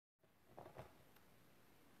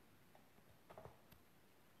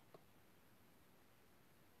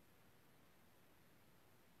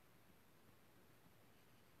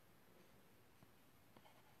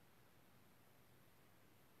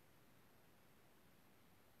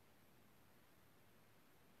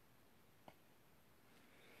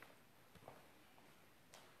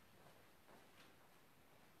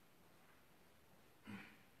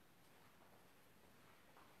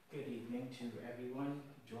to everyone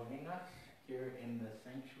joining us here in the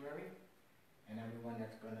sanctuary and everyone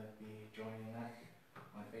that's going to be joining us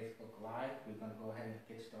on Facebook Live. We're going to go ahead and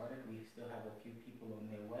get started. We still have a few people on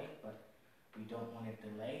their way, but we don't want to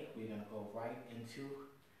delay. We're going to go right into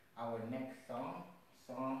our next song,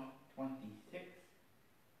 Psalm 26.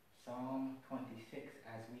 Psalm 26,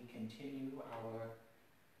 as we continue our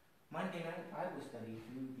Monday night Bible study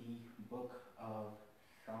through the book of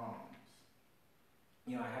Psalms.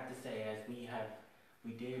 You know, I have to say, as we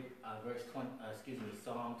did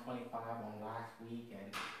Psalm 25 on last week,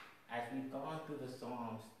 and as we've gone through the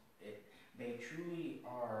Psalms, they truly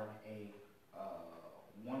are a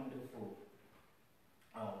wonderful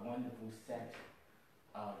set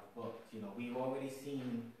of books. You know, we've already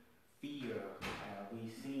seen fear,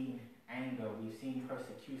 we've seen anger, we've seen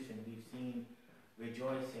persecution, we've seen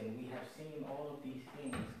rejoicing. We have seen all of these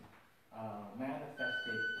things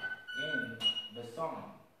manifested in the Psalm.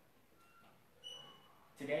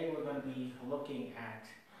 Today we're going to be looking at,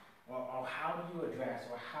 or how do you address,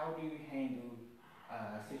 or how do you handle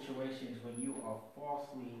situations when you are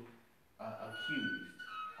falsely accused?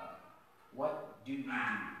 What do you do?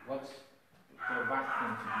 What's the right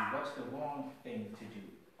thing to do? What's the wrong thing to do?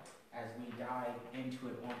 As we dive into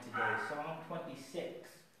it on today, Psalm 26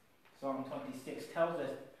 tells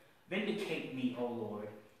us, "Vindicate me, O Lord,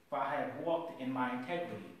 for I have walked in my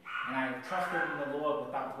integrity, and I have trusted in the Lord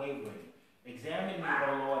without wavering. Examine me,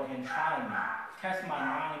 O Lord, and try me. Test my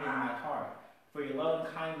mind and my heart, for your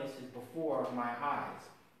loving kindness is before my eyes,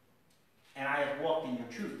 and I have walked in your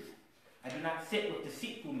truth. I do not sit with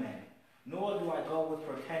deceitful men, nor do I go with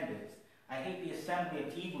pretenders. I hate the assembly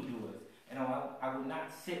of evildoers, and I will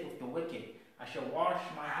not sit with the wicked. I shall wash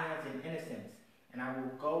my hands in innocence, and I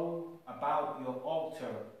will go about your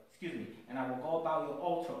altar,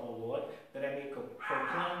 O Lord, that I may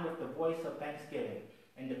proclaim with the voice of thanksgiving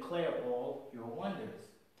and declare all your wonders.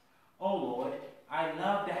 O Lord, I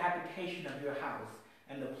love the habitation of your house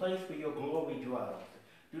and the place where your glory dwells.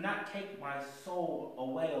 Do not take my soul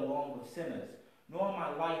away along with sinners, nor my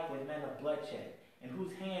life with men of bloodshed, in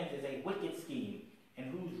whose hands is a wicked scheme,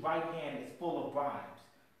 and whose right hand is full of bribes.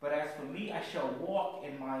 But as for me, I shall walk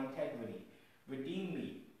in my integrity. Redeem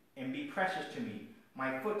me and be precious to me.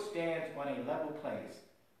 My foot stands on a level place.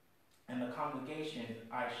 In the congregation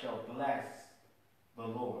I shall bless the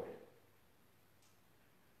Lord."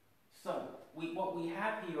 So, what we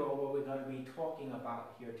have here, or what we're going to be talking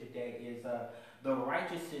about here today, is the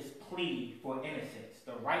righteous plea for innocence.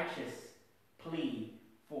 The righteous plea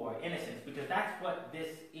for innocence, because that's what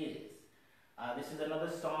this is. This is another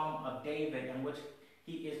Psalm of David in which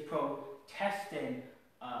he is protesting,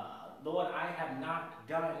 Lord, I have not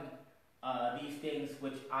done these things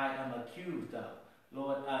which I am accused of.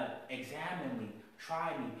 Lord, examine me,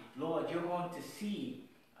 try me. Lord, you're going to see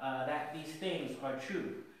that these things are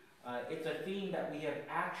true. It's a theme that we have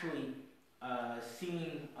actually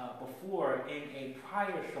seen before in a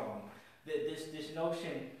prior psalm. This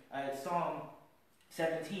notion, Psalm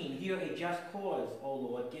 17, "Hear a just cause, O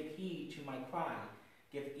Lord, give heed to my cry.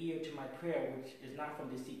 Give ear to my prayer, which is not from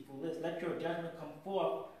deceitful lips. Let your judgment come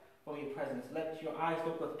forth from your presence. Let your eyes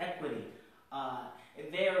look with equity."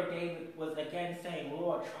 There David was again saying,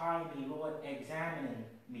 Lord, try me, Lord, examine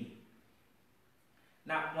me.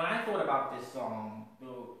 Now, when I thought about this psalm,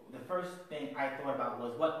 the first thing I thought about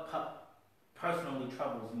was what personally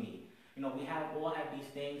troubles me. You know, we all have these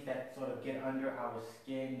things that sort of get under our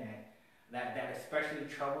skin that especially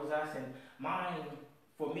troubles us. And mine,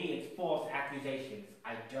 for me, it's false accusations.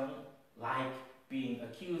 I don't like being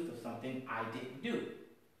accused of something I didn't do.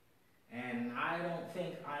 And I don't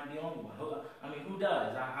think I'm the only one. Who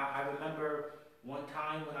does? I remember one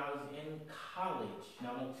time when I was in college.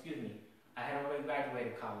 I had already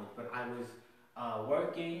graduated college, but I was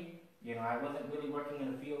working. You know, I wasn't really working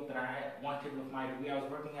in the field that I had wanted with my degree. I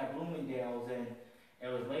was working at Bloomingdale's, and it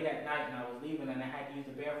was late at night, and I was leaving, and I had to use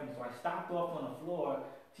the bathroom. So I stopped off on the floor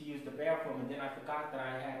to use the bathroom, and then I forgot that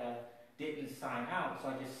I didn't sign out. So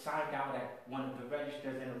I just signed out at one of the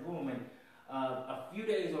registers in the room, and a few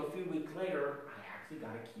days or a few weeks later, I actually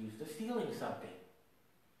got accused of stealing something,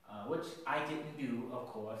 which I didn't do, of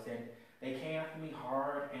course, and they came after me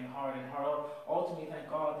hard and hard and hard. Ultimately, thank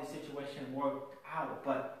God, the situation worked out,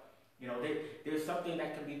 but, you know, there's something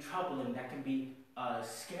that can be troubling, that can be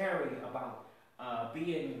scary about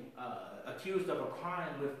being accused of a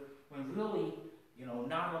crime when really, you know,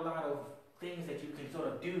 not a lot of things that you can sort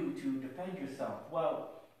of do to defend yourself.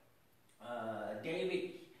 Well,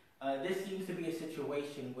 David, this seems to be a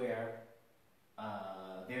situation where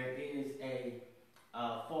there is a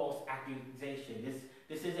false accusation.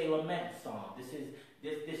 This is a lament psalm. This is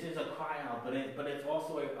this is a cry out, but it's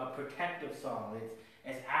also a protective song.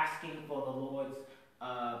 It's asking for the Lord's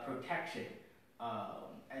protection,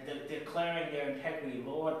 and declaring their integrity.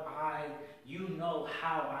 Lord, you know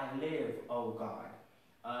how I live, O God.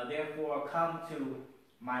 Therefore, come to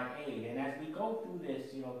my aid. And as we go through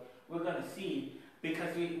this, we're going to see,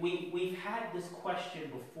 because we've had this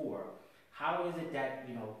question before. How is it that,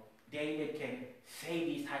 David can say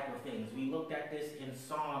these type of things? We looked at this in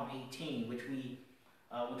Psalm 18, which we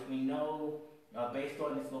know, based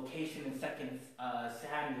on its location in 2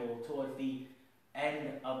 Samuel, towards the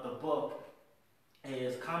end of the book,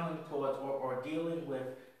 is coming towards or dealing with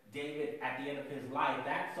David at the end of his life.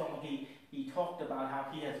 That song, he talked about how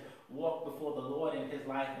he has walked before the Lord in his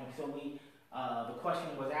life, and so the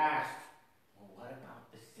question was asked, well, what about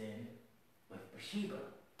the sin with Bathsheba?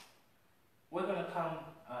 We're going to come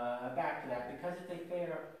back to that because it's a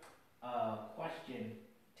fair question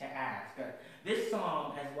to ask. This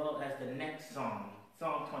psalm, as well as the next psalm,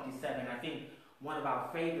 Psalm 27, I think one of our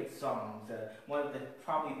favorite songs, one of the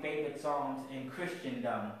probably favorite songs in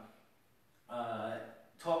Christendom,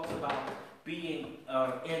 talks about being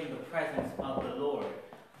in the presence of the Lord.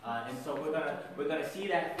 And so we're gonna see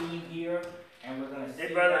that theme here, and we're gonna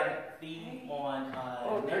see that theme on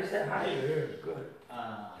next week. Good.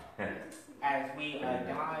 As we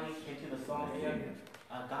dive into the song here.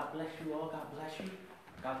 God bless you all. God bless you.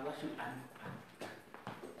 God bless you.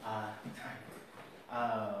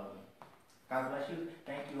 God bless you.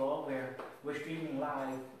 Thank you all. We're streaming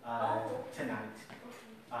live tonight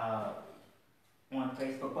on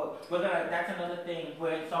Facebook. But that's another thing.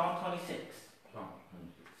 We're in Psalm 26.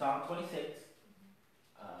 Psalm 26.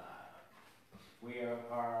 We're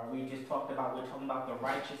talking about the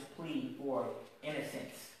righteous plea for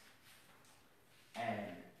innocence. And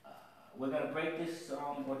we're going to break this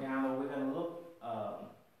psalm down, or we're going to look.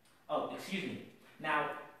 Now,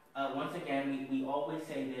 once again, we always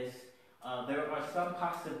say this. There are some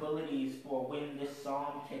possibilities for when this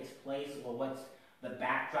psalm takes place, or what's the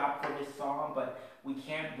backdrop for this psalm, but we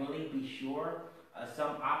can't really be sure.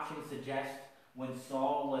 Some options suggest when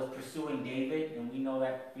Saul was pursuing David, and we know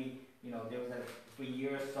that there was for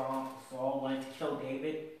years Saul wanted to kill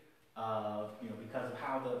David, because of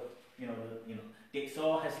how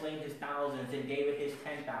Saul has slain his thousands and David his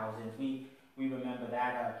 10,000s. We remember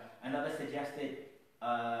that. Another suggested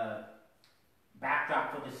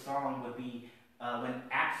backdrop for this song would be when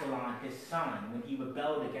Absalom, his son, when he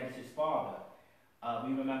rebelled against his father.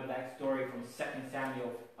 We remember that story from 2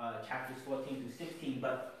 Samuel chapters 14 through 16,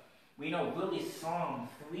 but we know really Psalm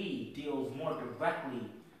 3 deals more directly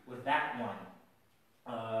with that one.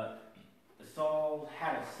 Saul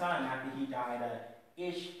had a son after he died,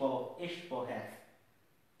 Ishbosheth,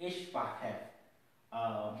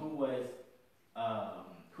 who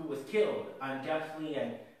was killed unjustly,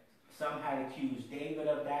 and some had accused David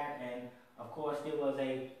of that. And of course, there was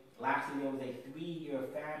a 3-year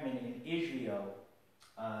famine in Israel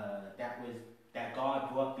that God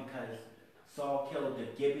brought because Saul killed the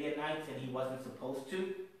Gibeonites and he wasn't supposed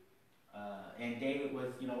to. And David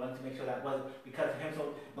wanted to make sure that wasn't because of him.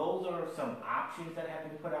 So those are some options that have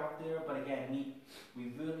been put out there. But again,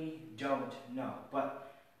 we really don't know.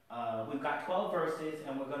 But we've got 12 verses,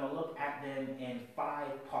 and we're going to look at them in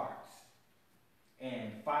 5 parts.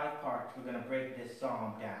 In 5 parts, we're going to break this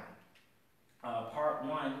psalm down. Part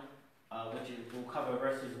 1, we'll cover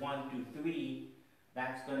verses 1 through 3.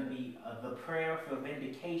 That's going to be the prayer for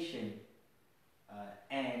vindication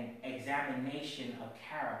and examination of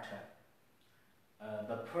character.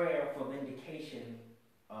 The prayer for vindication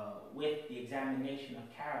with the examination of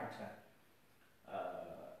character.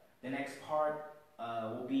 The next part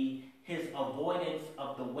will be his avoidance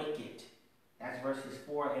of the wicked. That's verses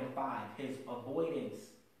 4 and 5. His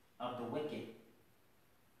avoidance of the wicked.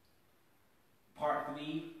 Part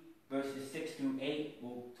 3, verses 6 through 8,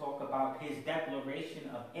 will talk about his declaration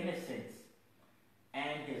of innocence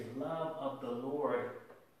and his love of the Lord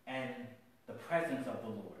and the presence of the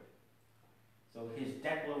Lord. So his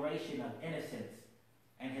declaration of innocence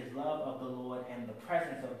and his love of the Lord and the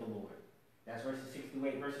presence of the Lord. That's verses 6 through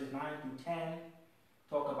 8. Verses 9 through 10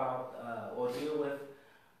 talk about or deal with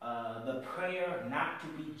the prayer not to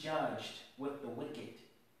be judged with the wicked.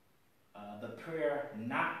 The prayer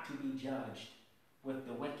not to be judged with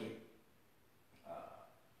the wicked.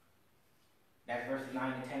 That's verses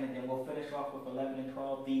 9 and 10, and then we'll finish off with 11 and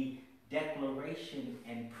 12, the declaration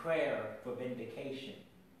and prayer for vindication.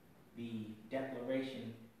 The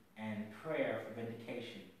declaration and prayer for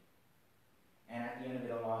vindication. And at the end of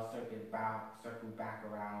it, I'll circle back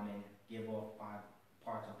around and give off 5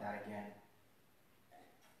 parts of that again.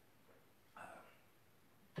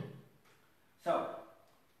 So,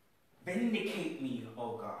 Vindicate me,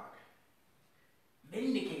 oh God.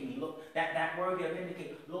 Vindicate me. Look, that word there,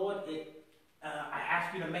 vindicate. Lord, I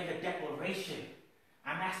ask you to make a declaration.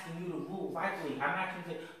 I'm asking you to rule rightly. I'm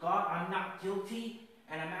asking you to, God, I'm not guilty,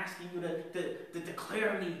 and I'm asking you to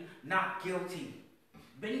declare me not guilty.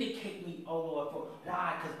 Vindicate me, O Lord, for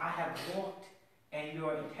why? Because I have walked in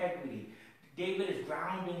your integrity. David is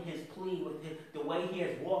grounding his plea with the way he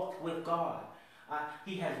has walked with God.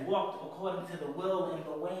 He has walked according to the will and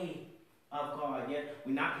the way of God. Yet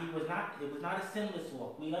it was not a sinless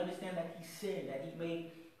walk. We understand that he sinned, that he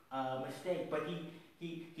made a mistake, but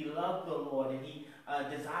he loved the Lord, and he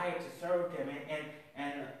desired to serve him.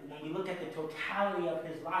 And when we look at the totality of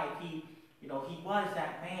his life, he was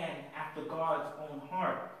that man after God's own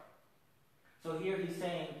heart. So here he's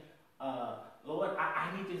saying, Lord, I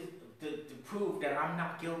need to prove that I'm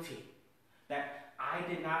not guilty, that I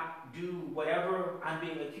did not do whatever I'm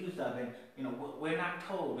being accused of. And, we're not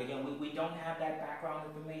told. Again, we don't have that background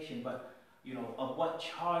information, but, of what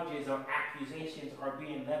charges or accusations are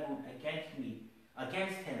being leveled against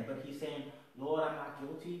him. But he's saying, Lord, I'm not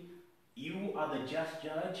guilty. You are the just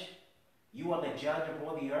judge. You are the judge of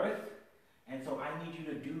all the earth. And so I need you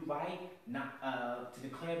to do right, to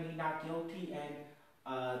declare me not guilty.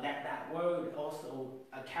 And that word also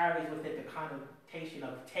carries with it the connotation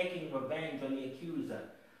of taking revenge on the accuser.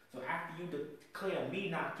 So after you declare me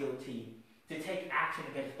not guilty, to take action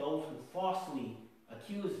against those who falsely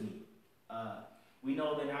accuse me. We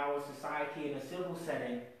know that in our society, in a civil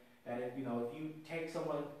setting, that if you take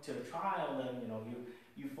someone to trial and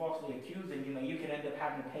you falsely accuse them, you can end up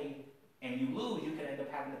having to pay, and you lose, you can end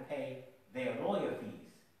up having to pay their lawyer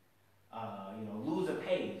fees. Loser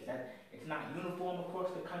pays. That it's not uniform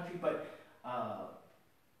across the country, but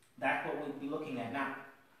that's what we'll be looking at now.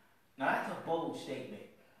 Now that's a bold statement.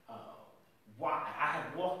 Why? I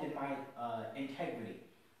have walked in my integrity.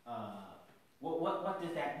 What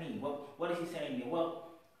does that mean? What is he saying here? Well,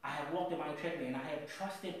 I have walked in my integrity, and I have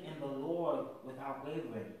trusted in the Lord without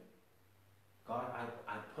wavering. God,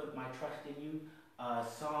 I put my trust in you.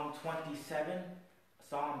 Psalm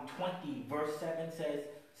 20, verse 7 says,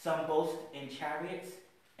 some boast in chariots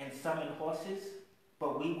and some in horses,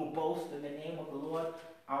 but we will boast in the name of the Lord,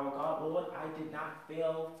 our God. Lord, I did not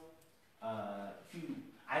fail you.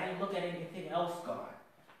 I didn't look at anything else, God.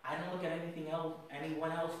 I didn't look at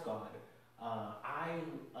anyone else, God. I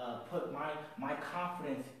put my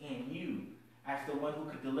confidence in you as the one who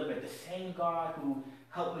could deliver. The same God who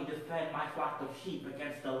helped me defend my flock of sheep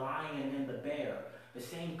against the lion and the bear. The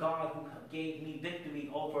same God who gave me victory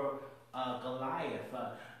over Goliath.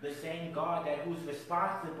 The same God who's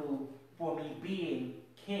responsible for me being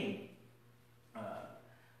king.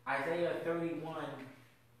 Isaiah 31,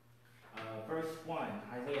 verse 1.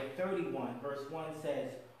 Isaiah 31, verse 1 says,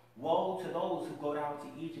 woe to those who go down to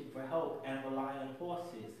Egypt for help and rely on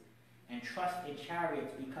horses, and trust in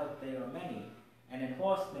chariots because they are many, and in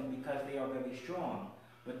horsemen because they are very strong.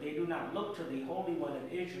 But they do not look to the Holy One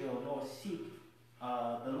of Israel, nor seek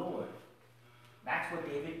the Lord. That's what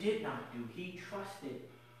David did not do. He trusted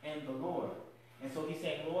in the Lord. And so he's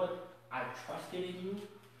saying, Lord, I've trusted in you.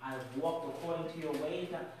 I've walked according to your ways.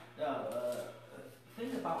 Now,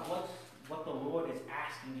 think about what the Lord is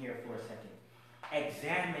asking here for a second.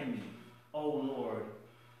 Examine me, O Lord,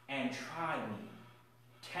 and try me.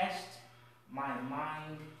 Test my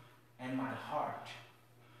mind and my heart.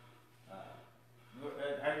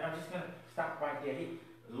 I'm just going to stop right there.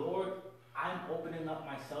 Lord, I'm opening up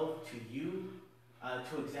myself to you,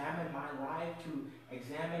 to examine my life, to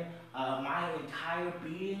examine my entire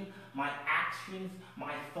being, my actions,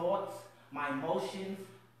 my thoughts, my emotions,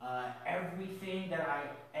 everything that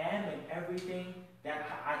I am and everything that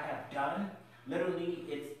I have done. Literally,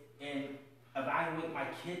 it's in evaluate my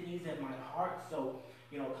kidneys and my heart. So,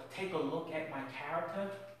 take a look at my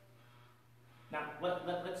character. Now,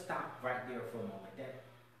 let's stop right there for a moment. That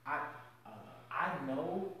I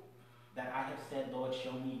know that I have said, Lord,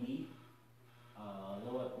 show me me.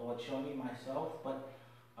 Lord, show me myself. But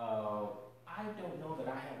I don't know that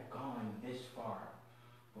I have gone this far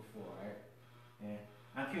before. Right? Yeah.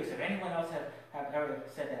 I'm curious if anyone else have ever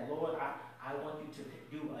said that, Lord, I want you to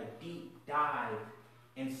do a deep dive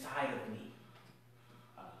inside of me.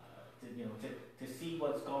 To see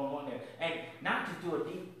what's going on there. And not just do a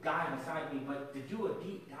deep dive inside of me, but to do a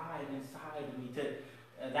deep dive inside of me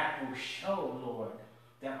that will show, Lord,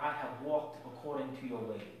 that I have walked according to your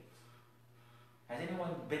ways. Has anyone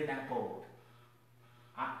been that bold?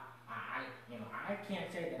 I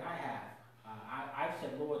can't say that I have. I've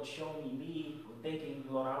said, Lord, show me, thinking,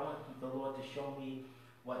 Lord, I want the Lord to show me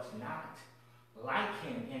what's not like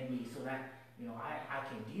him in me so that, I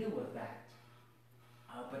can deal with that.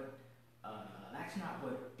 But That's not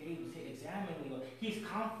what David's examining. He's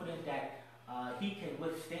confident that he can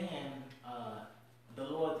withstand the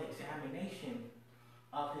Lord's examination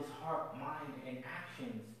of his heart, mind, and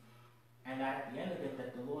actions, and that at the end of it,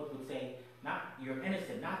 that the Lord would say, "Not you're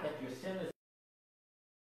innocent, not that you're sinless."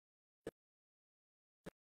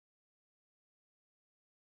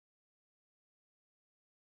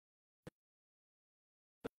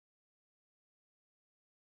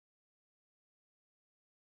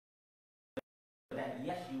 That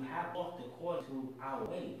yes, you have walked according to our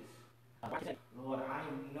ways. Lord, I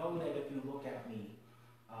know that if you look at me,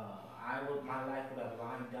 my life would have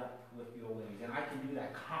lined up with your ways, and I can do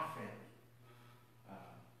that confidently.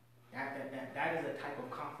 That is a type of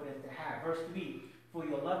confidence to have. Verse 3, for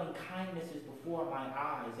your loving kindness is before my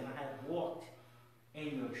eyes, and I have walked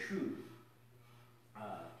in your truth.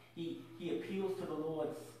 He appeals to the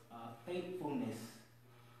Lord's faithfulness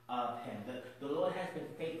of him. The Lord has been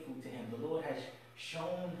faithful to him. The Lord has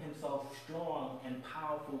shown himself strong and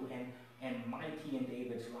powerful and mighty in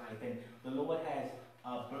David's life. And the Lord has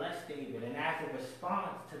blessed David. And as a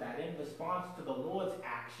response to that, in response to the Lord's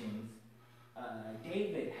actions,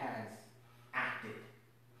 David has acted.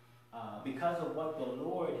 Because of what the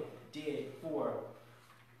Lord did for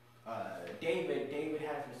David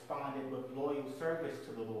has responded with loyal service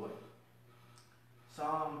to the Lord.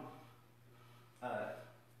 Psalm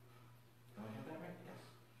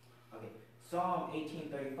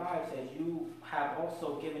 18:35 says, "You have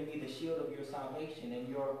also given me the shield of your salvation, and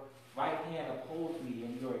your right hand upholds me,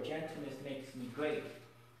 and your gentleness makes me great."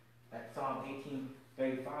 That's Psalm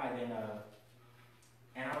 18:35, and I'll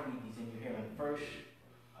read these in your hearing.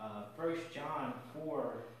 First John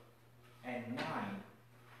 4 and 9.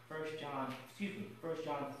 First John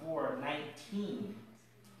 4:19.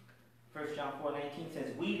 1 John 4:19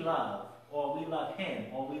 says, "We love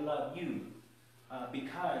him, or we love you,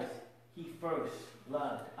 because he first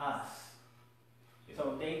loved us."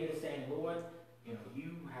 So David is saying, Lord, you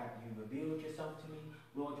revealed yourself to me.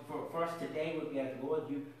 Lord, for us today would be like, Lord,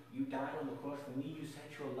 you died on the cross for me. You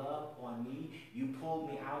set your love on me. You pulled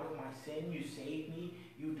me out of my sin. You saved me.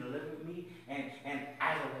 You delivered me. And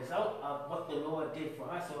as a result of what the Lord did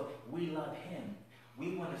for us, Lord, we love him.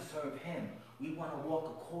 We want to serve him. We want to walk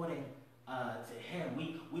according to him.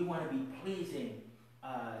 We want to be pleasing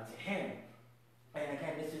to him. And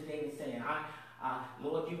again, this is David saying,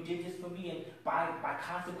 Lord, you did this for me, and by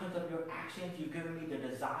consequence of your actions, you've given me the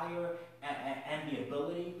desire and the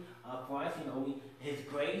ability for us. His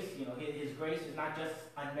grace, his grace is not just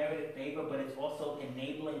unmerited favor, but it's also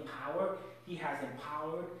enabling power. He has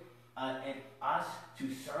empowered us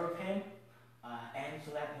to serve him, and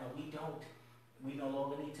so that we no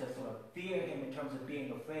longer need to sort of fear him in terms of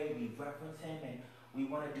being afraid. We reverence him, and we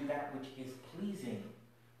want to do that which is pleasing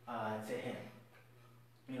to him.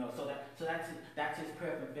 So that's his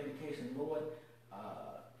prayer for vindication. Lord,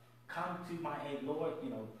 come to my aid. Lord,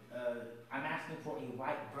 I'm asking for a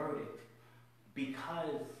right verdict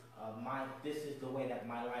because this is the way that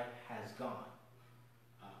my life has gone.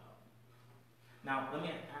 Now, let me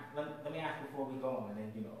ask before we go on,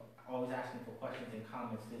 and always asking for questions and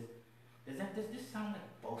comments. Does this sound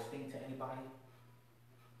like boasting to anybody?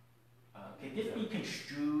 Could this be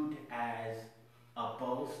construed as a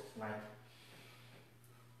boast, like,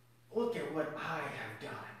 look at what I have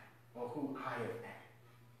done, or who I have been?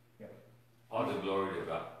 Yep. All the glory to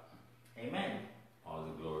God. Amen. All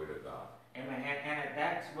the glory to God. Amen.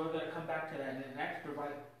 And we're going to come back to that, and that's the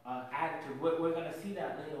right attitude. We're going to see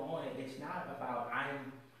that later on. It's not about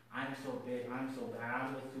I'm so big, I'm so bad,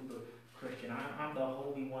 I'm a super Christian, I'm the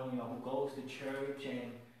holy one, who goes to church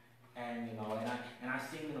and I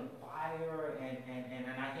sing in the choir and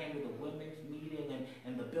I handle the women's meeting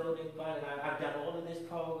and the building fund, and I've done all of this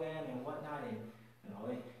program and whatnot, and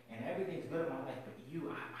everything's good in my life. But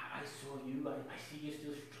I saw you. I see you're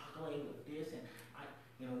still struggling with this, and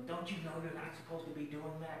don't you know you're not supposed to be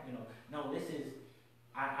doing that? No, this is.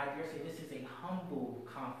 I dare say this is a humble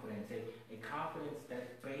confidence, a confidence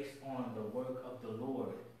that's based on the work of the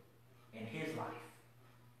Lord in his life.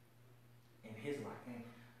 And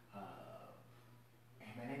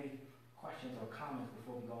any questions or comments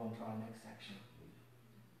before we go into our next section?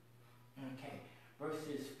 Okay,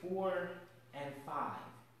 verses 4 and 5.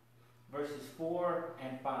 Verses 4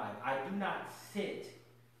 and 5. I do not sit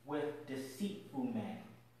with deceitful men,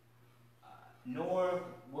 nor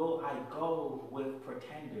will I go with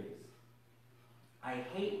pretenders. I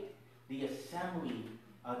hate the assembly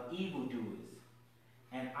of evildoers,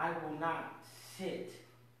 and I will not sit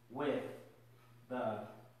with the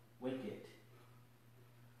wicked.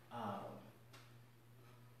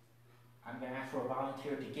 I'm going to ask for a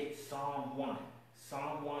volunteer to get Psalm 1.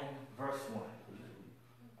 Psalm 1, verse 1.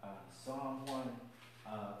 Psalm 1,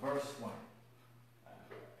 verse 1.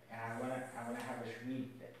 And I want to have us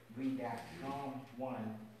read that. Psalm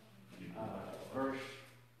 1, verse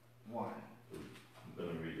 1. I'm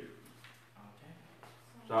going to read it. Okay.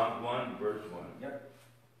 Psalm 1, verse 1. Yep.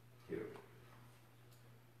 Here.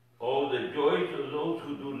 Oh, the joys of those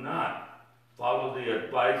who do not follow the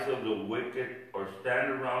advice of the wicked, or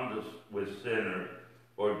stand around us with sinners,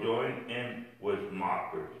 or join in with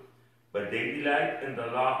mockers. But they delight in the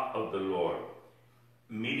law of the Lord,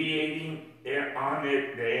 meditating on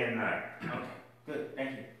it day and night. Okay, good,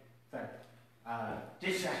 thank you. Sorry. I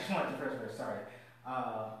just wanted the first verse, sorry.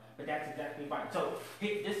 But that's exactly fine. So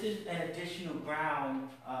this is an additional ground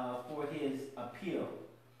for his appeal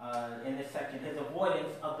in this section, his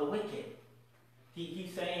avoidance of the wicked.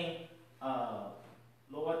 He's saying,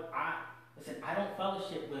 Lord, I don't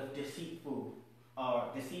fellowship with deceitful,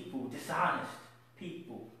 dishonest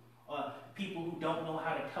people, people who don't know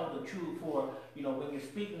how to tell the truth, or when you're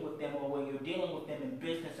speaking with them or when you're dealing with them in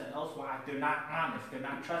business and elsewhere, they're not honest, they're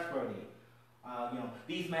not trustworthy.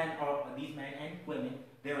 These men and women,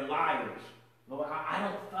 they're liars. Lord, I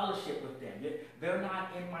don't fellowship with them. They're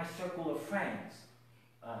not in my circle of friends.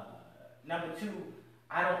 Number two,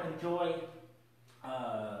 I don't enjoy,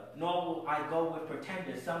 nor will I go with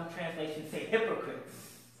pretenders. Some translations say hypocrites.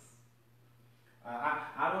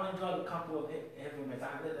 I don't enjoy the company of hypocrites.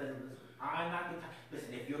 I'm not the type.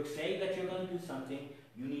 Listen, if you say that you're going to do something,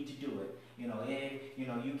 you need to do it.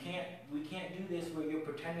 We can't do this where you're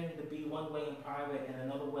pretending to be one way in private and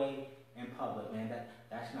another way in public, man.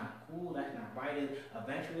 That's not cool. That's not right.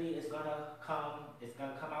 Eventually, it's gonna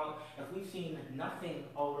come out. If we've seen nothing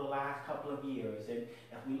over the last couple of years, and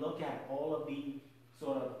if we look at all of the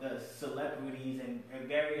sort of the celebrities and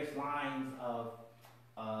various lines of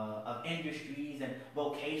industries and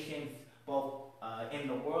vocations, both in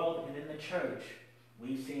the world and in the church,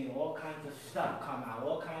 we've seen all kinds of stuff come out,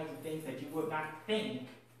 all kinds of things that you would not think,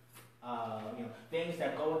 things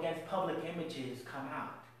that go against public images come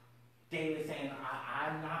out. David saying,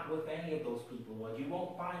 I'm not with any of those people, Lord. You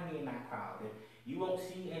won't find me in that crowd. You won't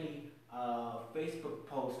see any Facebook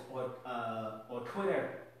posts or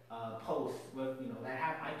Twitter posts with that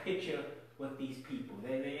have my picture with these people.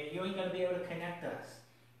 You ain't gonna be able to connect us.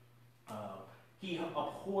 He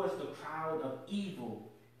abhors the crowd of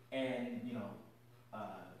evil, and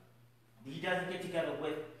he doesn't get together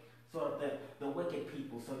with sort of the wicked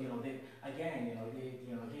people. So he's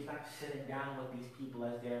not sitting down with these people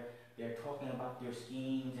as they're talking about their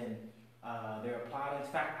schemes and their plotting. In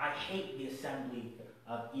fact, I hate the assembly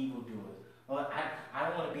of evildoers. I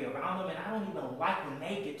don't want to be around them, and I don't even like when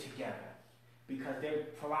they get together, because they're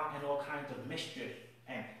plotting all kinds of mischief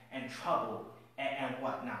and trouble and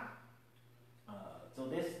whatnot. So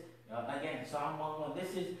this, again, Psalm 1:1,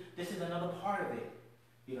 this is another part of it.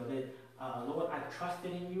 Lord, I've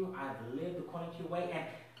trusted in you, I've lived according to your way, and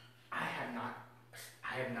I have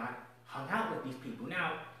not hung out with these people.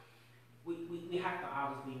 Now, we have to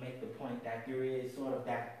obviously make the point that there is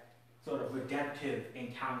that sort of redemptive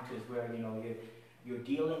encounters where you're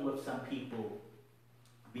dealing with some people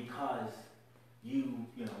because you're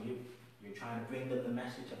trying to bring them the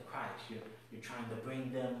message of Christ. You're trying to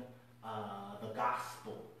bring them the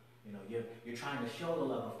gospel. You're trying to show the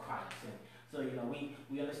love of Christ. And so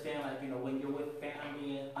we understand, when you're with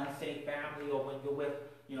family and unsafe family, or when you're with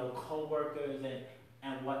co-workers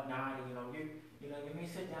and whatnot, and you may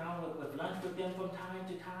sit down with lunch with them from time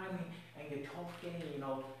to time, and you're talking,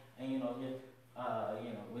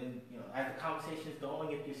 when as the conversation's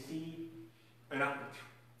going, if you see an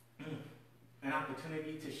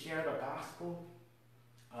opportunity to share the gospel,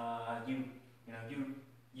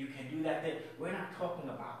 you can do that. We're not talking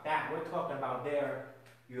about that. We're talking about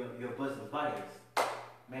your bosom buddies.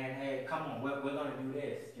 Man, hey, come on, we're gonna do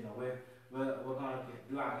this. We're gonna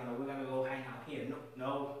do out. We're gonna go hang out here.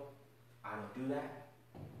 No, I don't do that.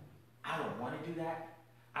 I don't want to do that.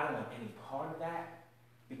 I don't want any part of that,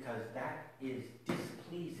 because that is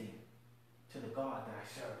displeasing to the God that I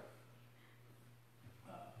serve.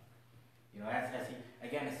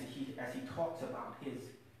 As he talks about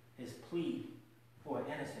his plea for an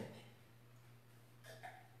innocent.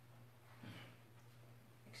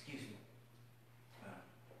 Excuse me.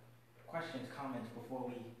 Questions, comments before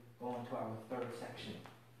we go into our third section.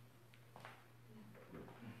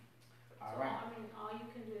 All right. All you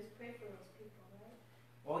can do is pray for those people, right?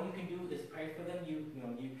 All you can do is pray for them.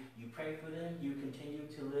 You pray for them. You continue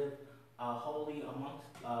to live holy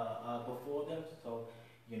amongst before them. So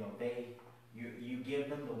you give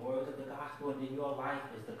them the words of the gospel, and then your life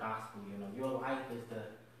is the gospel. Your life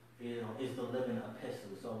is the living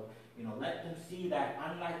epistle. So let them see that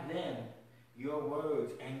unlike them, your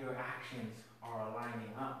words and your actions are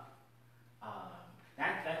aligning up.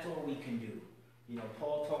 That's all we can do.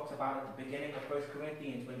 Paul talks about at the beginning of 1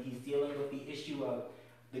 Corinthians when he's dealing with the issue of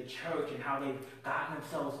the church and how they've gotten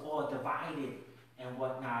themselves all divided and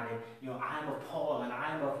whatnot. And, I'm of Paul and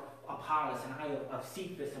I'm of Apollos and I of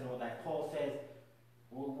Cephas and all that. Paul says,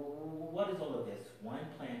 well, what is all of this? One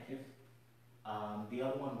planteth, the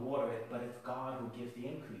other one watereth, but it's God who gives the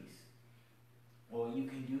increase. All you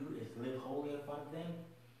can do is live holy in front of them,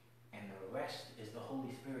 and the rest is the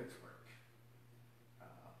Holy Spirit's work.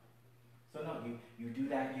 So no, you do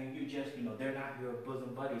that, you just, they're not your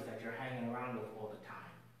bosom buddies that you're hanging around with all the time.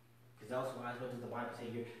 Because elsewise, what does the Bible say?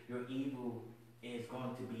 Your evil is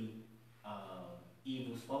going to be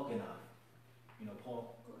evil spoken of.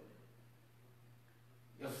 Paul.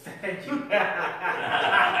 Thank you.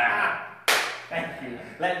 Thank you.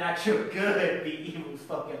 Let not your good be evil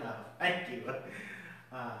spoken of. Thank you.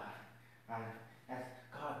 God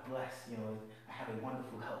bless. I have a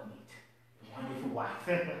wonderful helpmeet, a wonderful wife.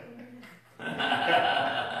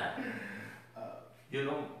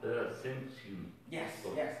 Since you... Yes.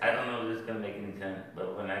 I don't know if this is going to make any sense,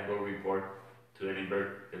 but when I go report to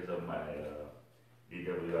Edinburgh because of my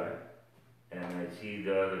DWI, and I see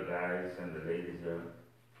the other guys and the ladies there,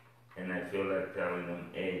 and I feel like telling them,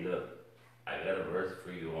 hey, look, I got a verse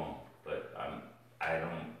for you all, but I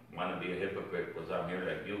don't want to be a hypocrite because I'm here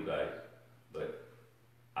like you guys, but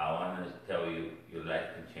I want to tell you, your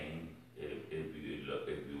life can change if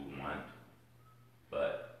you want.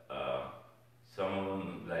 But some of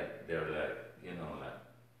them, they're like,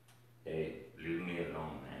 hey, leave me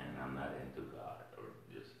alone, man. I'm not into God, or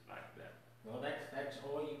just like that. Well, that's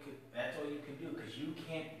all you can do, because you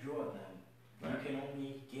can't draw them. Right. You can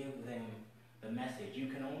only give them the message. You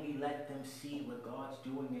can only let them see what God's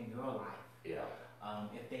doing in your life. Yeah.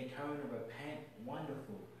 If they turn and repent,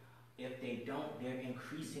 wonderful. If they don't, they're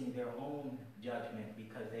increasing their own judgment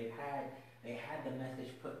because they had the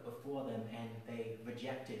message put before them and they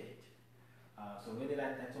rejected it. So really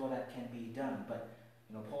that's all that can be done. But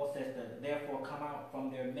Paul says that therefore come out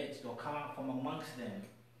from their midst, or come out from amongst them,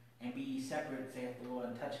 and be ye separate, saith the Lord,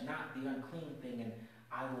 and touch not the unclean thing, and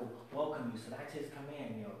I will welcome you. So that's his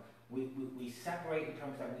command. We separate in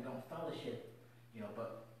terms that we don't fellowship,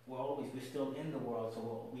 but we're still in the world,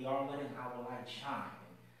 so we are letting our light shine.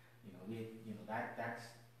 That's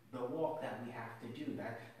the walk that we have to do.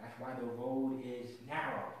 That's why the road is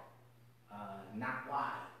narrow, not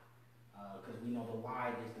wide, because we know the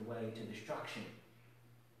wide is the way to destruction.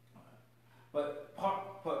 But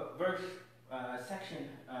verse section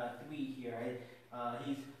 3 here,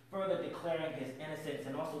 he's further declaring his innocence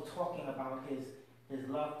and also talking about his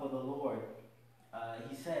love for the Lord.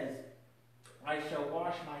 He says, I shall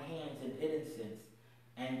wash my hands in innocence,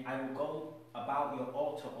 and I will go about your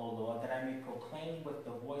altar, O Lord, that I may proclaim with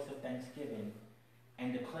the voice of thanksgiving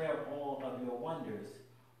and declare all of your wonders.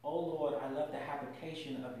 O Lord, I love the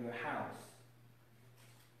habitation of your house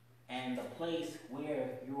and the place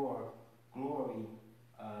where your glory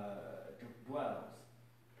dwells.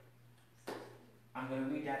 I'm going to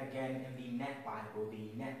read that again in the Net Bible.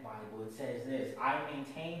 It says this: I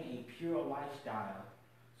maintain a pure lifestyle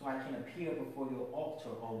so I can appear before your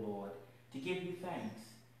altar, O Lord, to give you thanks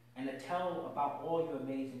and to tell about all your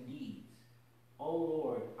amazing deeds. O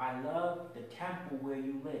Lord, I love the temple where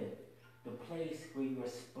you live, the place where your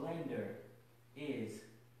splendor is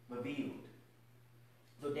revealed.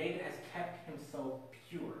 So David has kept himself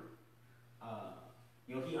pure.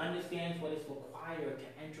 He understands what is required to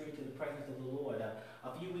enter into the presence of the Lord. A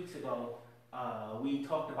few weeks ago, we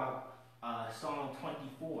talked about Psalm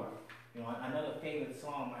 24. Another favorite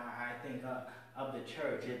psalm, I think, of the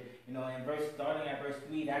church. Starting at verse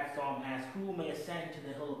 3, that psalm asks, who may ascend to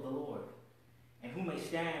the hill of the Lord, and who may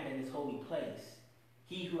stand in his holy place?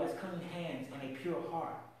 He who has clean hands and a pure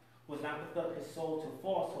heart, who has not lifted up his soul to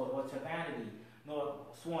falsehood or to vanity, nor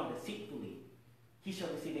sworn deceitfully. He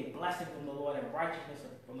shall receive a blessing from the Lord and righteousness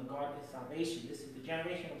from the God of his salvation. This is the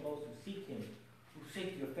generation of those who seek him, who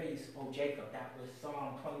seek your face, O Jacob. That was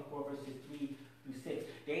Psalm 24, verses 3 through 6.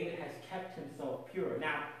 David has kept himself pure.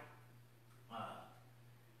 Now, I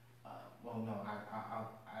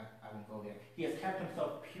won't go there. He has kept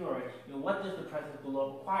himself pure. What does the presence of the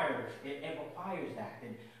Lord require? It requires that.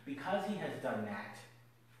 And because he has done that,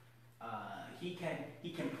 he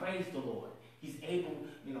can praise the Lord. He's able,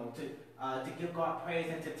 to give God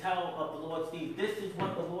praise and to tell of the Lord's deeds. This is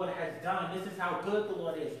what the Lord has done. This is how good the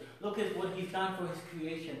Lord is. Look at what he's done for his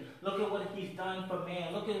creation. Look at what he's done for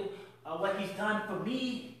man. Look at what he's done for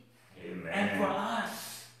me. Amen. And for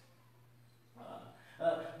us.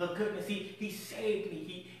 the goodness. He saved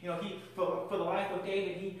me. For the life of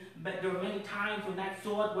David, but there were many times when that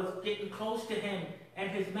sword was getting close to him and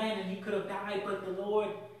his men, and he could have died, but the Lord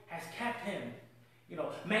has kept him.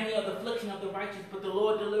 Many are the affliction of the righteous, but the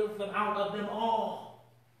Lord delivers them out of them all.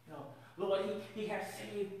 Lord, He has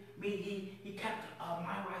saved me. He kept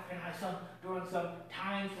my wife and I during some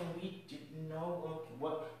times when we didn't know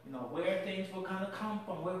where things were going to come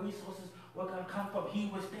from, where resources were going to come from. He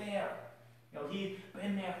was there. He's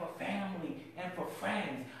been there for family and for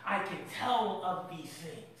friends. I can tell of these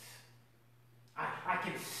things. I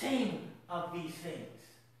can sing of these things.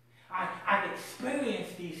 I've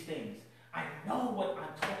experienced these things. I know what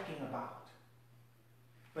I'm talking about.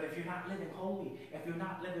 But if you're not living holy, if you're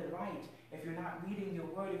not living right, if you're not reading your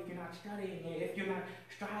word, if you're not studying it, if you're not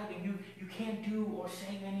striving, you can't do or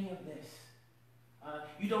say any of this.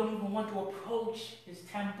 You don't even want to approach his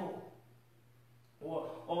temple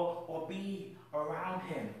or be around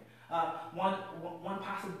him. One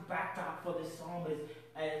possible backdrop for this psalm is,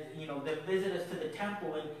 the visitors to the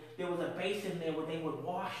temple, and there was a basin there where they would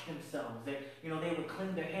wash themselves. They would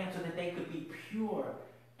clean their hands so that they could be pure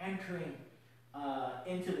entering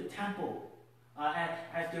into the temple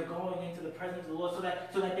as they're going into the presence of the Lord, so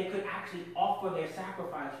that they could actually offer their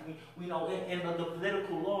sacrifice. We know in the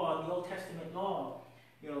Levitical law, the Old Testament law,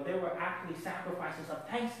 there were actually sacrifices of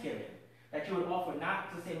thanksgiving that you would offer,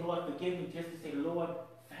 not to say, Lord, forgive me, just to say, Lord,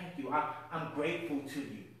 thank you. I'm grateful to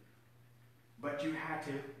you. But you had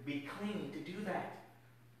to be clean to do that.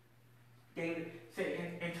 David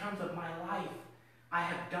said, in terms of my life, I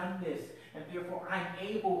have done this, and therefore I'm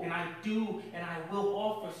able, and I do, and I will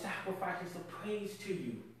offer sacrifices of praise to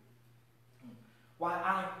you. While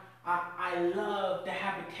I love the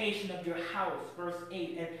habitation of your house, verse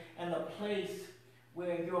 8, and the place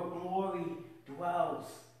where your glory dwells.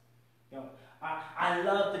 I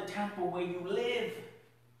love the temple where you live.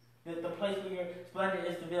 The place where your splendor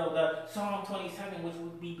is revealed. The Psalm 27, which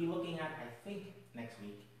we'll be looking at, I think, next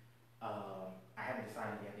week. I haven't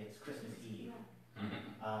decided yet. It's Christmas Eve.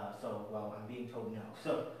 Well, I'm being told no.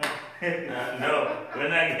 So no, we're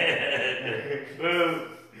not getting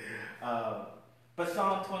but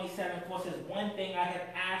Psalm 27:4 says, one thing I have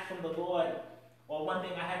asked from the Lord, or one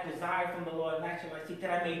thing I have desired from the Lord, and actually I seek,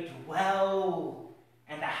 that I may dwell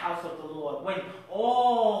in the house of the Lord when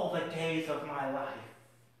all the days of my life,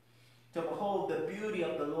 to behold the beauty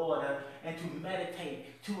of the Lord, and to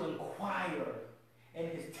meditate, to inquire in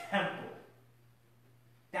his temple.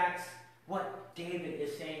 That's what David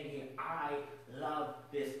is saying here. I love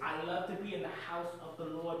this. I love to be in the house of the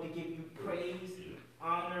Lord, to give you praise,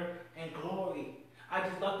 honor, and glory. I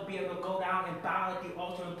just love to be able to go down and bow at the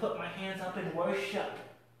altar and put my hands up in worship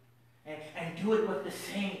and do it with the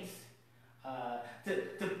saints.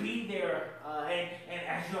 To be there and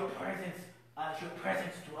as your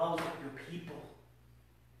presence dwells with your people.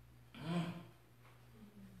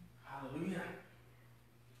 Hallelujah.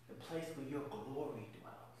 The place where your glory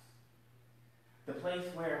dwells. The place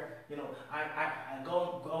where, I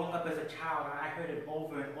growing up as a child, I heard it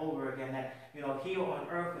over and over again that, here on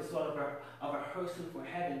earth is sort of a rehearsal for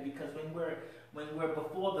heaven, because when we're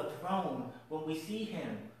before the throne, when we see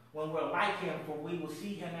him, when we're like him, for we will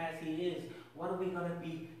see him as he is, what are we going to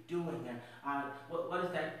be doing? And what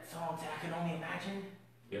does that song say? I can only imagine.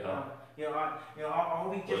 Yeah. Are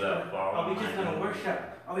we just going to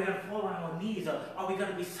worship? Are we going to fall on our knees? Or are we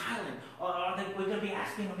going to be silent? Or are we going to be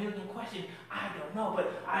asking a million questions? I don't know,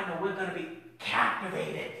 but I know we're going to be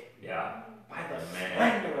captivated by the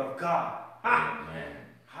splendor of God. Amen.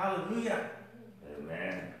 Hallelujah.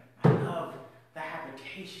 Amen. I love the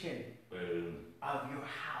habitation of your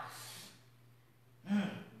house.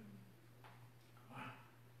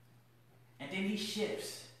 And then he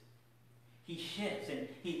shifts. And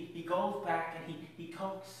he goes back and he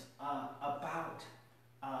talks about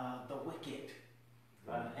the wicked.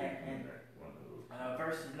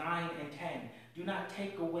 Verses 9 and 10. Do not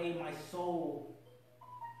take away my soul.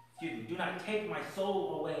 Do not take my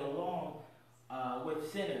soul away along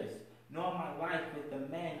with sinners, nor my life with the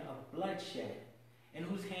men of bloodshed, in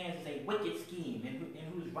whose hands is a wicked scheme,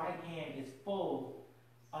 in whose right hand is full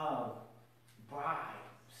of bribes.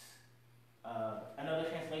 Another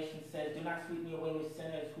translation says, do not sweep me away with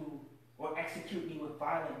sinners or execute me with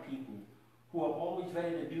violent people, who are always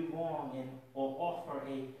ready to do wrong or offer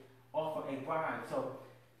a bribe. So,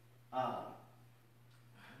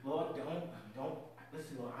 Lord, don't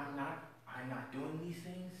listen, Lord. I'm not doing these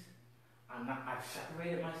things. I've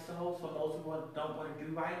separated myself from those who don't want to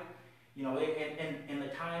do right. In the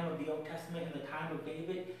time of the Old Testament, in the time of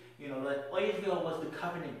David, that Israel was the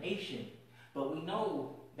covenant nation, but we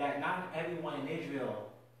know that not everyone in Israel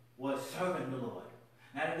was serving the Lord.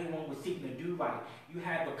 Not everyone was seeking to do right. You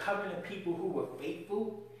had the covenant people who were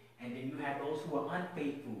faithful, and then you had those who were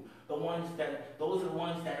unfaithful. Those are the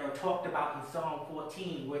ones that are talked about in Psalm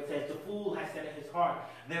 14, where it says, "The fool has said in his heart,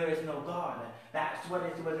 there is no God." That's what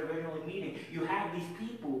it was originally meaning. You have these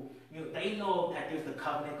people, they know that there's the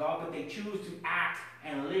covenant God, but they choose to act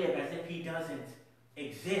and live as if he doesn't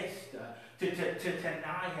exist, to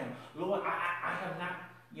deny him. Lord, I have not,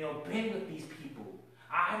 been with these people.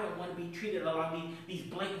 I don't want to be treated like these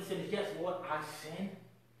blatant sinners. Yes, Lord, I sin.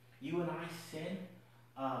 You and I sin.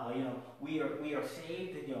 We are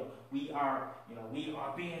saved, and we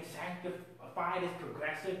are being sanctified as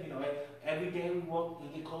progressive. Every day we walk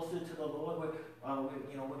and get closer to the Lord.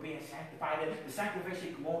 We're being sanctified. And the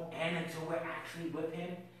sanctification won't end until we're actually with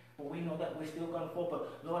Him. But we know that we're still going to fall.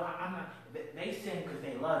 But Lord, I'm not. They sin because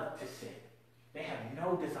they love to sin. They have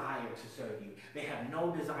no desire to serve you. They have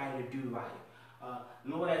no desire to do right.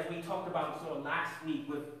 Lord, as we talked about last week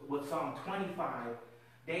with Psalm 25,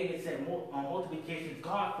 David said on multiple occasions,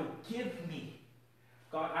 "God, forgive me.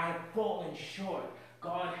 God, I have fallen short.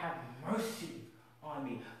 God, have mercy on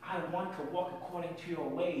me. I want to walk according to your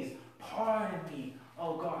ways. Pardon me,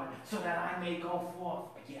 oh God, so that I may go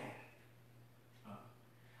forth again."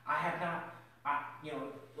 I have not,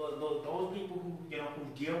 those people who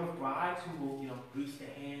deal with bribes, who will, grease the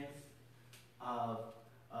hands of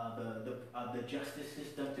the justice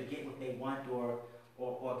system to get what they want, or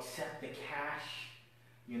accept the cash,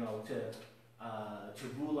 to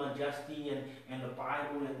rule unjustly, and the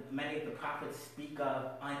Bible and many of the prophets speak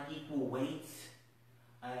of unequal weights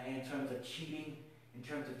in terms of cheating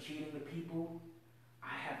the people.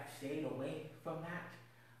 I have stayed away from that.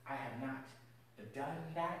 I have not done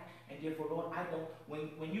that, and therefore, Lord, I don't.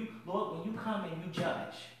 When you come and you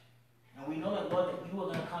judge, and we know that, Lord, that you are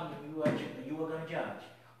going to come and you are going to judge.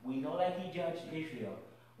 We know that He judged Israel.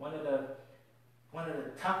 One of the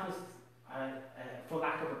toughest, for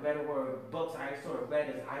lack of a better word, books I read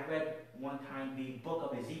is, I read one time the book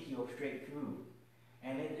of Ezekiel straight through.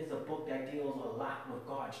 And it is a book that deals a lot with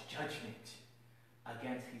God's judgment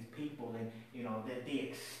against His people, and the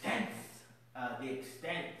extent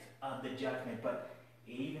of the judgment. But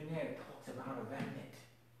even there it talks about a remnant.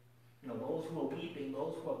 Those who are weeping,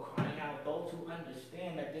 those who are crying out, those who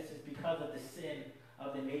understand that this is because of the sin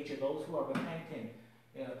of the nature, those who are repentant.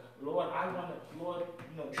 Lord, I want to, Lord,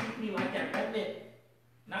 treat me like that remnant,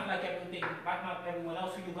 not like everyone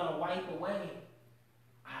else who you're going to wipe away.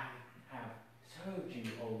 I have served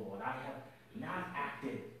you, O Lord. I have not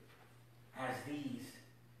acted as these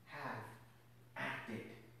have acted.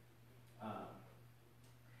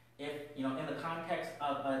 If, in the context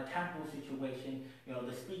of a temple situation,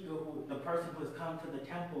 the person who has come to the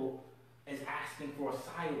temple is asking for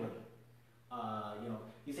asylum.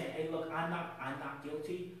 He's saying, "Hey, look, I'm not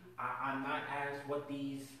guilty. I'm not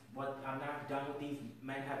I'm not done what these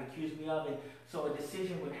men have accused me of," and so a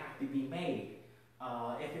decision would have to be made.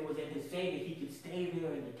 If it was in his favor, he could stay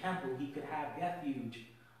there in the temple. He could have refuge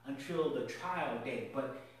until the trial date.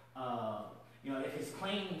 But if his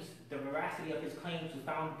claims, the veracity of his claims was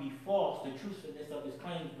found to be false, the truthfulness of his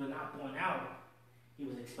claims were not borne out, he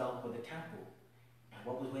was expelled from the temple. And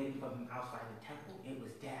what was waiting for him outside the temple? It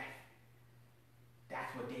was death.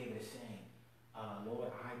 That's what David is saying.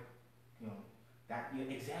 Lord, that you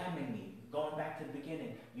examine me. Going back to the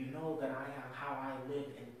beginning, you know that I am how I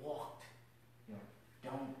lived and walked.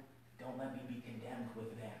 Don't let me be condemned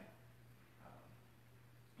with them.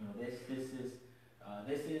 This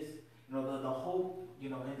is the hope,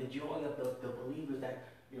 and the joy of the believers that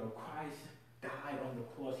Christ died on the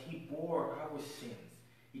cross. He bore our sins.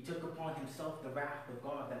 He took upon himself the wrath of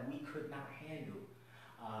God that we could not handle.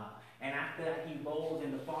 And after that, he rose,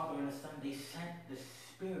 and the Father and the Son, they sent the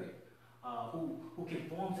Spirit, who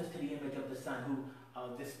conforms us to the image of the Son,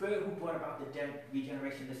 the Spirit who brought about the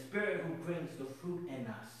regeneration, the Spirit who brings the fruit in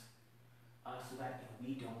us, so that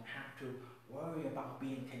we don't have to worry about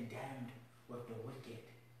being condemned with the wicked,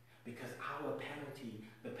 because our penalty,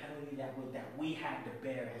 the penalty that we had to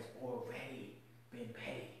bear, has already been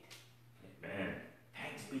paid. Amen.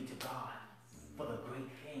 Thanks be to God for the great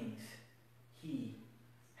things He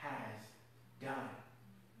has done.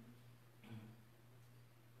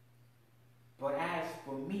 But as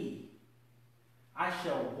for me, I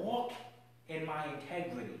shall walk in my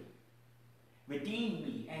integrity. Redeem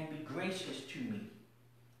me and be gracious to me.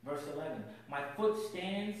 Verse 11, my foot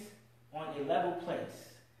stands on a level place,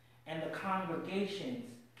 and the congregations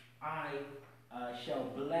I shall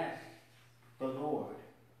bless the Lord.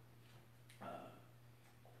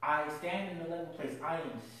 I stand in a level place. I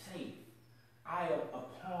am safe. I am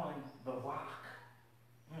upon the rock.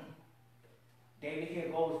 David here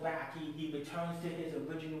goes back. He returns to his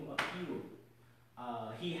original appeal.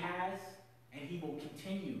 He has and he will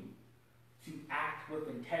continue to act with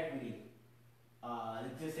integrity.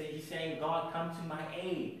 He's saying, God, come to my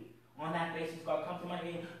aid. On that basis, God, come to my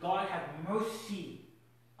aid. God, have mercy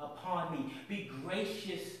upon me. Be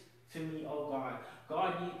gracious to me, oh God.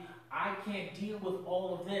 God, I can't deal with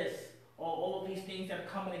all of this, or all these things that are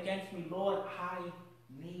coming against me. Lord, I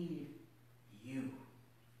need you.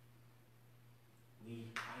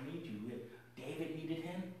 I need you. David needed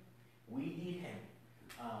him. We need him.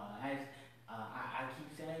 I keep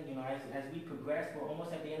saying, as we progress, we're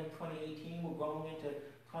almost at the end of 2018. We're going into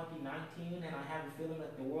 2019, and I have a feeling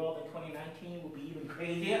that the world in 2019 will be even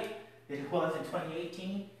crazier than it was in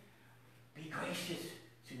 2018. Be gracious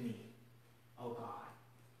to me, oh God.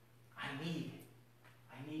 I need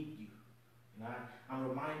you. I'm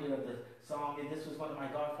reminded of the song, and this was one of my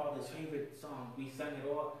godfather's favorite songs. We sang it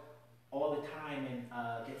all the time in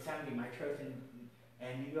Gethsemane, my church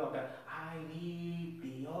in New York. I need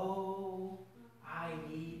thee, oh, I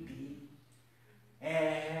need thee.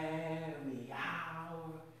 Every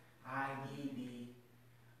hour I need thee.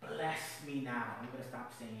 Bless me now. I'm going to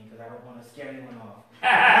stop singing because I don't want to scare anyone off.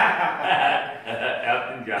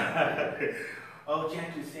 Elton John. Oh,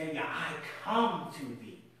 gentle Savior, I come to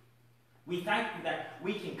thee. We thank you that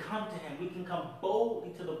we can come to him. We can come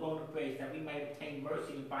boldly to the throne of grace that we might obtain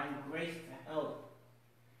mercy and find grace to help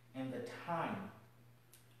in the time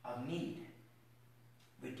of need.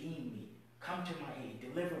 Redeem me. Come to my aid.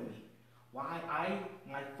 Deliver me. Why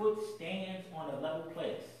my foot stands on a level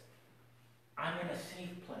place. I'm in a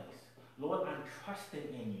safe place. Lord, I'm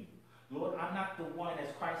trusting in you. Lord, I'm not the one,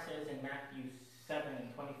 as Christ says in Matthew 7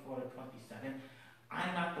 and 24 to 27,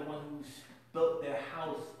 I'm not the one who's built their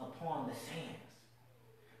house upon the sands.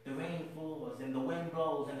 The rain falls and the wind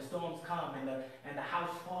blows and the storms come and the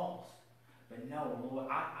house falls. But no, Lord,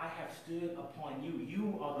 I have stood upon you.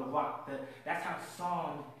 You are the rock. That's how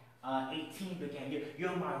Psalm 18 began.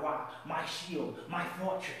 You're my rock, my shield, my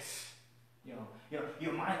fortress.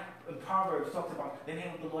 You're my. Proverbs talks about the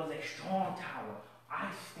name of the Lord is a strong tower. I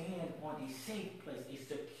stand on a safe place, a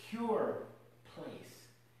secure place,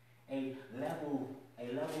 a level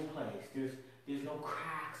place. There's no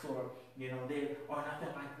cracks or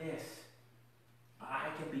nothing like this. I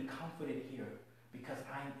can be comforted here because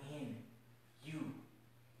I'm in you.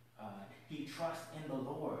 He trusts in the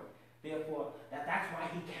Lord. Therefore, that's why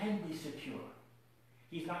he can be secure.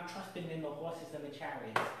 He's not trusting in the horses and the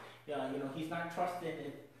chariots. He's not trusting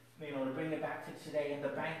to bring it back to today in the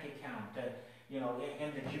bank account, in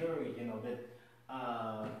the jury,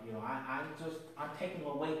 I'm taking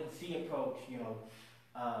a wait and see approach,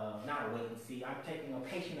 not a wait and see. I'm taking a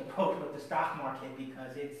patient approach with the stock market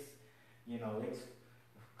because it's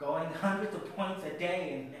going hundreds of points a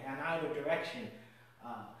day in either direction.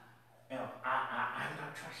 I'm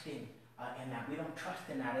not trusting in that. We don't trust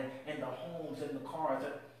in that, in the homes, in the cars,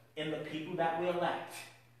 in the people that we elect.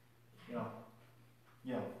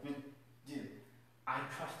 I'm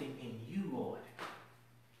trusting in you, Lord.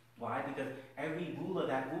 Why? Because every ruler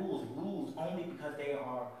that rules only because they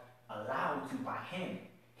are allowed to by him.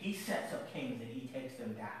 He sets up kings and he takes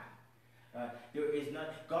them down.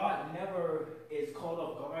 God never is caught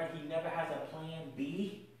off guard. He never has a plan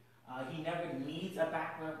B. He never needs a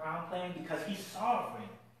background plan because he's sovereign.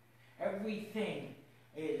 Everything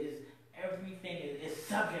is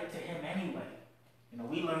subject to him anyway.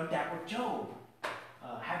 We learned that with Job.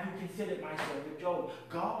 Have you considered my servant Job?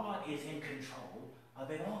 God is in control of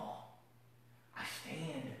it all. I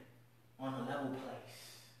stand on a level place.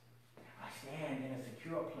 I stand in a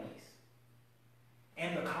secure place.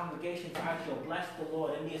 In the congregations I shall bless the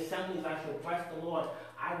Lord. In the assemblies I shall bless the Lord.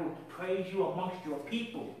 I will praise you amongst your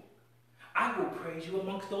people. I will praise you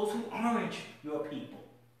amongst those who aren't your people.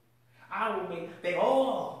 They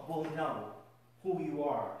all will know who you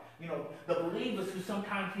are. The believers who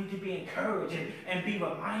sometimes need to be encouraged and be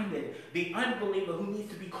reminded. The unbeliever who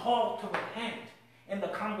needs to be called to repent. In the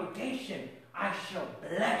congregation, I shall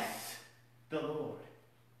bless the Lord.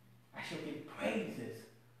 I shall give praises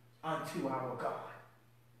unto our God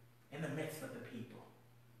in the midst of the people.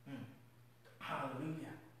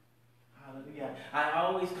 Hallelujah. Hallelujah. I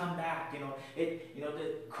always come back,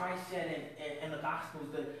 Christ said in the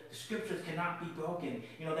Gospels that the scriptures cannot be broken.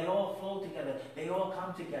 They all flow together. They all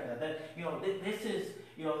come together. This is,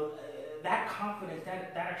 that confidence,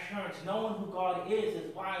 that assurance, knowing who God is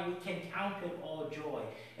why we can count it all joy.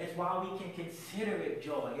 It's why we can consider it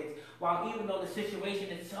joy. It's why even though the situation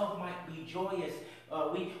itself might be joyous,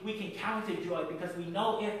 we can count it joy because we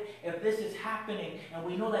know if this is happening and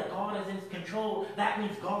we know that God is in control, that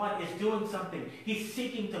means God is doing something. He's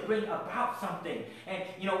seeking to bring about something. And,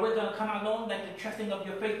 we're going to come out knowing that the trusting of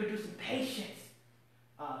your faith produces patience.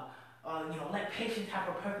 Let patience have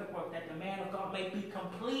a perfect work, that the man of God may be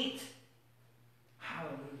complete.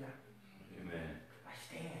 Hallelujah. Amen. I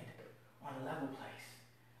stand on a level place.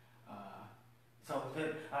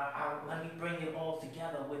 Let me bring it all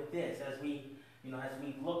together with this as we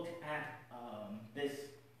looked at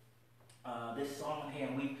this song here.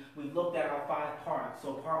 And we looked at our 5 parts.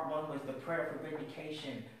 So part 1 was the prayer for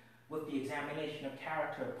vindication with the examination of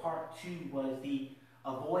character. Part 2 was the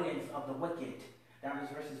avoidance of the wicked. That was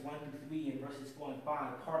verses 1 through 3 and verses 4 and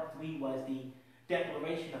 5. Part 3 was the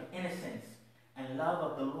declaration of innocence and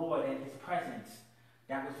love of the Lord and his presence.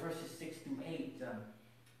 That was verses 6 through 8.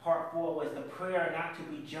 Part 4 was the prayer not to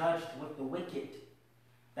be judged with the wicked.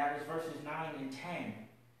 That was verses 9 and 10.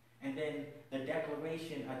 And then the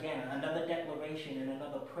declaration, again, another declaration and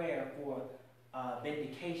another prayer for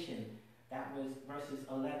vindication. That was verses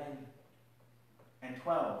 11 and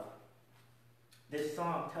 12. This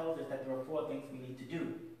psalm tells us that there are 4 things we need to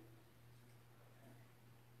do.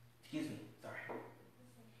 Excuse me, sorry.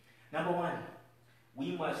 Number 1,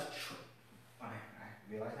 we must, I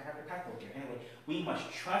realize I have a typo here. Anyway, we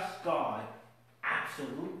must trust God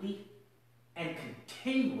absolutely and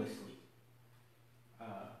continuously.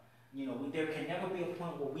 There can never be a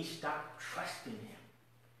point where we stop trusting him.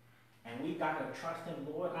 And we've got to trust him.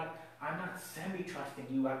 Lord, I'm not semi-trusting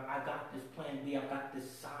you. I got this plan B. I've got this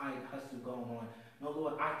side hustle going on. No,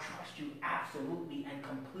 Lord, I trust you absolutely and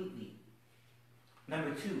completely.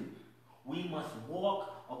 Number 2, we must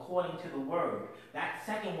walk according to the word. That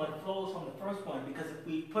second one flows from the first one, because if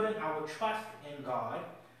we put in our trust in God,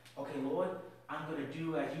 okay, Lord, I'm going to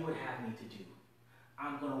do as you would have me to do.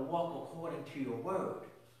 I'm going to walk according to your word.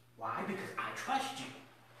 Why? Because I trust you.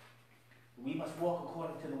 We must walk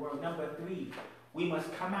according to the word. Number 3, we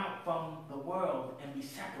must come out from the world and be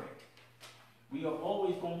separate. We are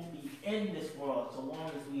always going to be in this world so long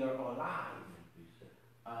as we are alive.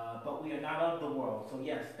 But we are not of the world. So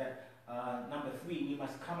yes, number 3, we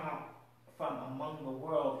must come out from among the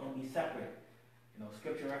world and be separate.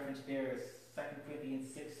 Scripture reference there is 2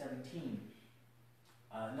 Corinthians 6:17.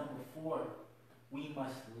 Number 4, we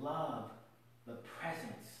must love the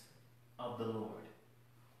presence of the Lord.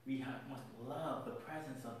 We must love the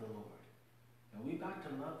presence of the Lord. And we've got to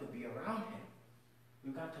love to be around him.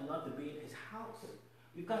 We've got to love to be in his house.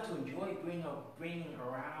 We've got to enjoy bringing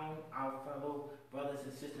around our fellow brothers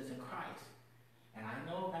and sisters in Christ. And I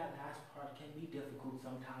know that last part can be difficult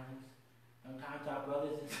sometimes. Sometimes our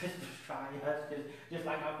brothers and sisters try us, just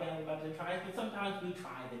like our family members try us, but sometimes we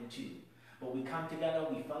try them too. But we come together,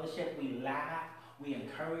 we fellowship, we laugh, we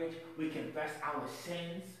encourage, we confess our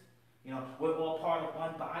sins. We're all part of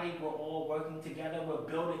one body. We're all working together. We're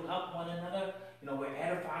building up one another. We're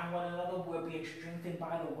edifying one another. We're being strengthened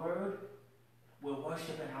by the word. We're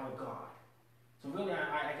worshiping our God. So really,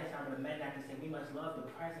 I guess I would amend that to say we must love the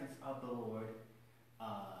presence of the Lord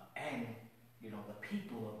and, the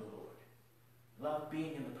people of the Lord. Love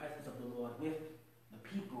being in the presence of the Lord with the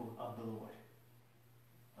people of the Lord.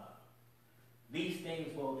 These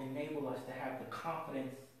things will enable us to have the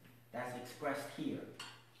confidence that's expressed here.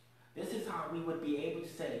 This is how we would be able to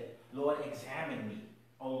say, Lord, examine me.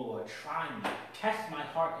 Oh, Lord, try me. Test my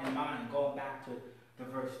heart and mind, going back to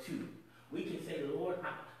verse 2. We can say, Lord,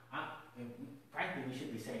 and frankly, we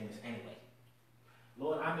should be saying this anyway.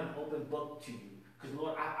 Lord, I'm an open book to you. Because,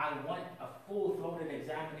 Lord, I want a full-throated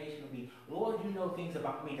examination of me. Lord, you know things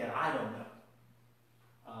about me that I don't know.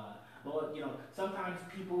 Lord, sometimes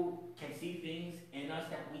people can see things in us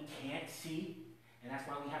that we can't see. And that's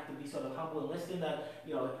why we have to be sort of humble and listen to,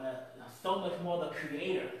 so much more the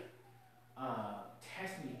Creator.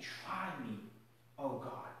 Test me, try me, oh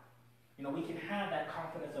God. We can have that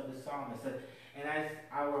confidence of the psalmist. And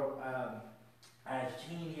as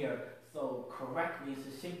Jean here so correctly,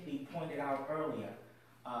 succinctly pointed out earlier,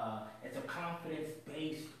 it's a confidence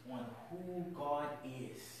based on who God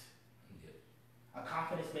is. Yes. A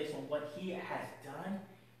confidence based on what he has done,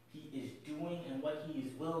 he is doing, and what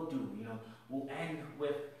he will do. We'll end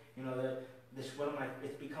with,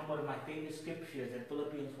 it's become one of my favorite scriptures in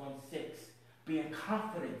Philippians 1:6. Being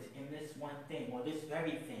confident in this one thing, or this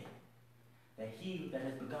very thing, that he that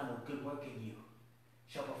has begun a good work in you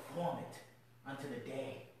shall perform it unto the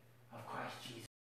day of Christ Jesus.